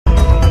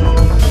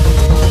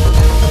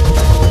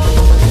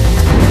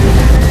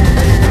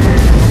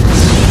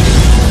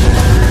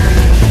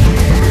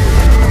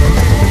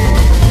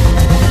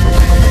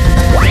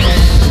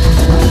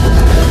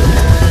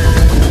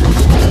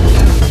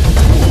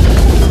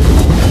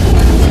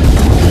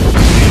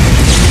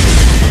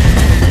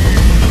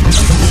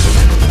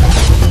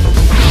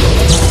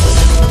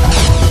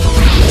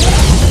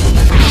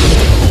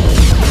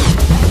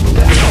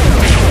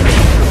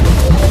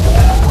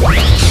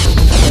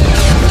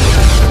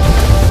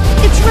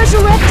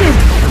resurrected!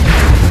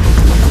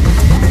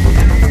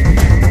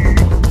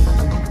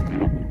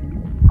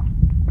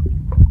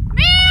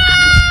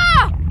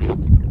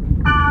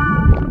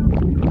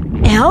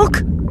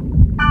 Elk?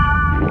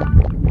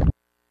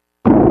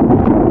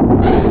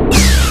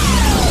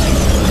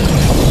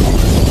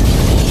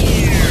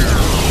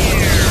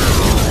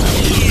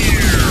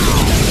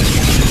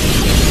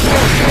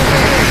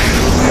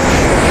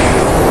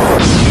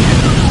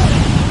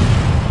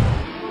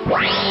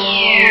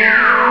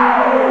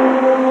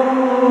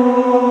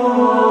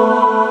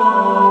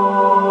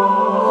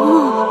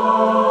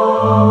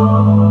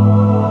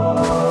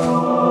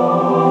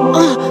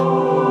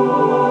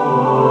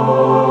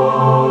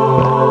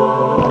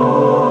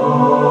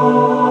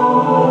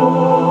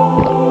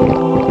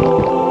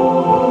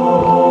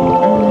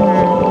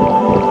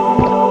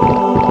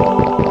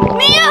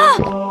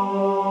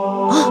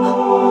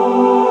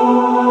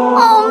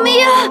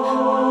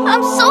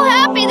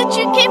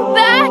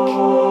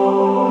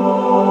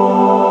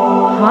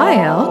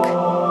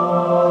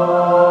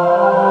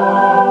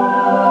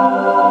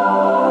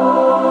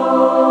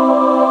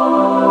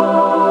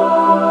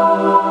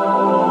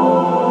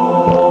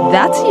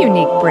 That's a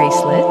unique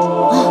bracelet.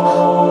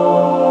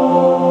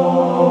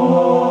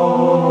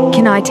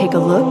 Can I take a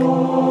look?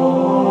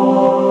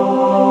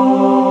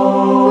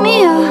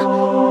 Mia,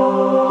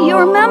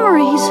 your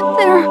memories,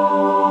 they're...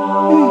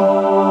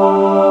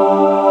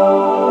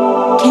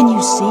 Can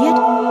you see it?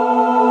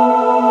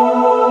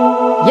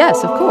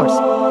 Yes, of course.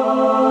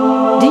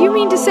 Do you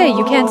mean to say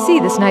you can't see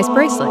this nice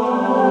bracelet?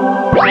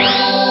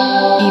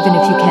 Even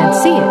if you can't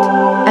see it,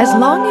 as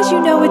long as you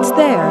know it's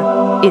there,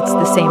 it's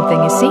the same thing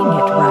as seeing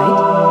it,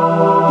 right?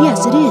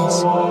 Yes, it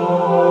is.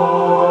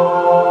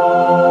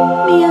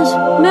 Mia's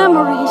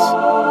memories.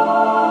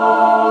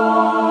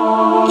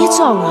 It's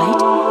all right.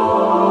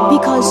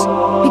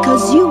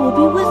 Because you will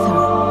be with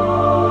her.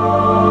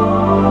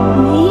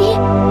 Me?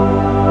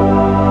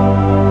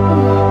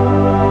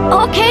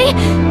 Okay.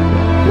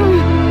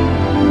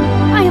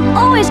 I am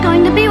always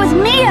going to be with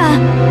Mia.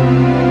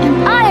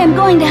 And I am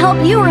going to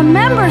help you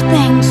remember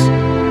things.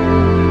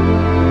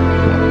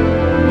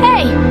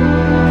 Hey,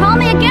 call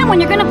me again when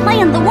you're going to play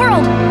in the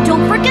world.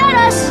 Don't forget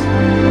us.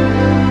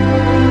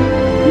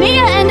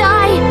 Mia and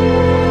I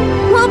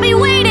will be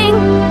waiting.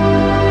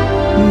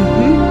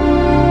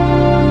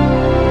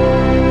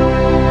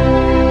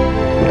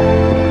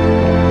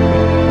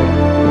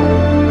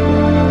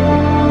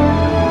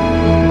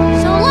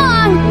 So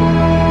long.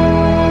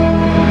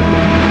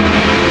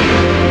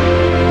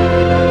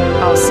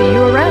 I'll see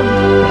you around.